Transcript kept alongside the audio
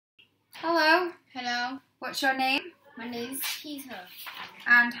Hello, Hello, what's your name my name is Peter.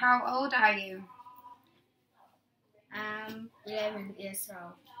 and how old are you? I'm 11 years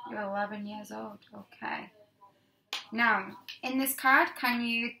old. You're 11 years old, okay. Now, in this card, can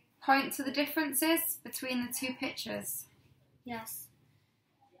you point to the differences between the two pictures? Yes.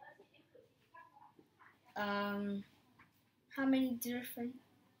 How many different?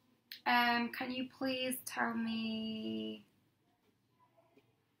 Can you please tell me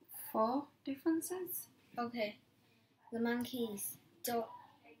 4 differences? Okay. The monkeys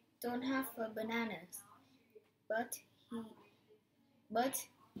don't have bananas, but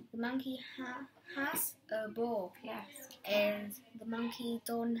the monkey has a ball. Yes. And the monkey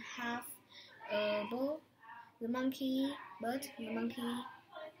don't have a ball. The monkey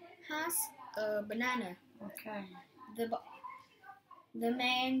has a banana. Okay. The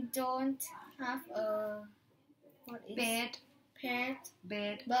man don't have a Beard.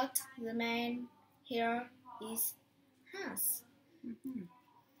 beard, but the man here has. Mm-hmm.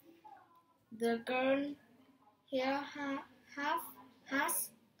 The girl here has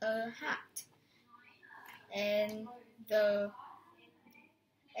a hat, and the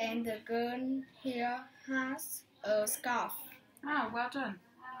girl here has a scarf. Oh, well done.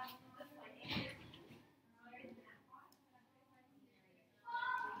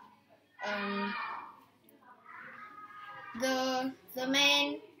 The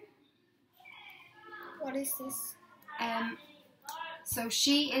man. What is this? So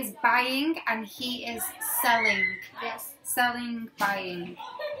she is buying and he is selling. Yes. Selling, buying.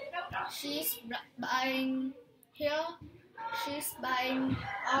 She's buying here. She's buying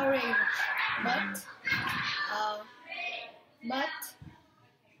orange, but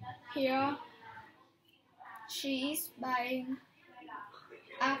here she's buying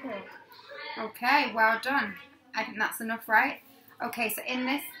apple. Okay, well done. I think that's enough, right? Okay, so in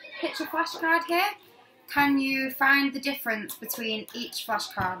this picture flashcard here, can you find the difference between each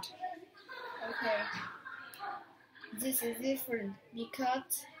flashcard? Okay. This is different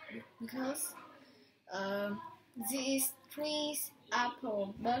because this is trees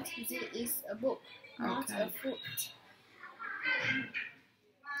apple, but this is a book, not a fruit.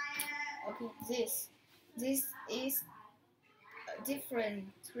 Okay, this is a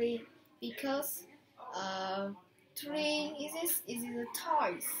different tree because tree is a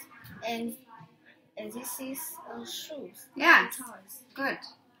toys and this is shoes. Yeah. Toys. Good.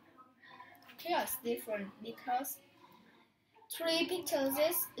 Here's different because three pictures.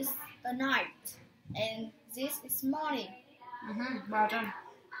 This is a night and this is morning. Well done.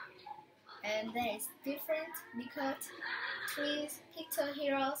 And that is different because three picture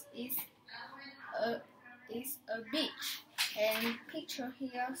here is a beach and picture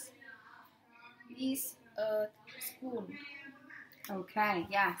here is a spoon. Okay,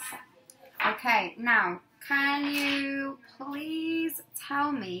 yes. Okay, now, can you please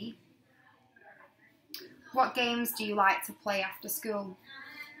tell me what games do you like to play after school?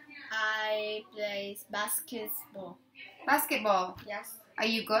 I play basketball. Basketball? Yes. Are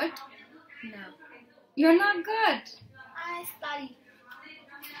you good? No. You're not good? I study.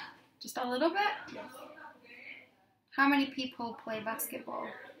 Just a little bit? Yes. How many people play basketball?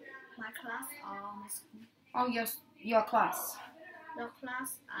 My class or my school? Oh, your class. The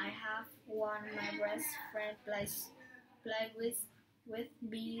class I have one my best friend play with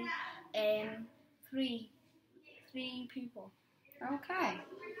me and three people. Okay.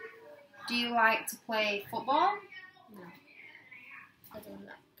 Do you like to play football? No. I don't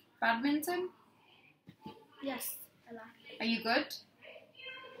like. Badminton? Yes, I like. Are you good?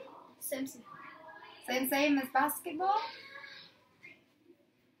 Same. Same as basketball?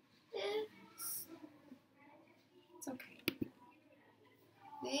 Yes. It's okay.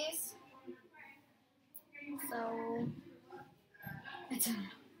 This. So. I don't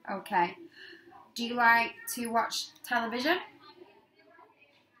know. Okay. Do you like to watch television?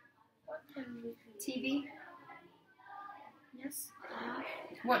 What can we do? TV? Yes.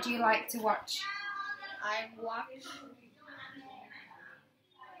 What do you like to watch? I watch.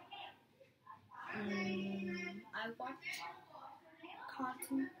 I watch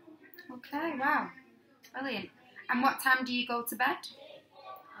cartoon. Okay, wow. Brilliant. And what time do you go to bed?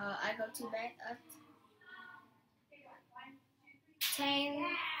 I go to bed at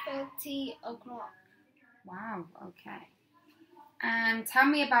 10:30 o'clock. Wow, okay. And tell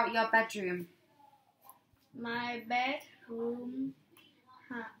me about your bedroom. My bedroom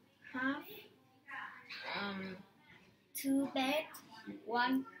have 2 bed,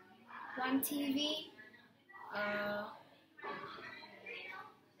 one TV,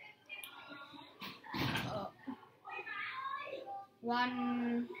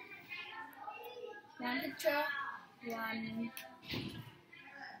 one One picture, one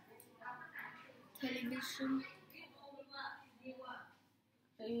television.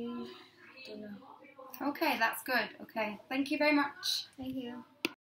 I don't know. Okay, that's good. Okay, thank you very much. Thank you.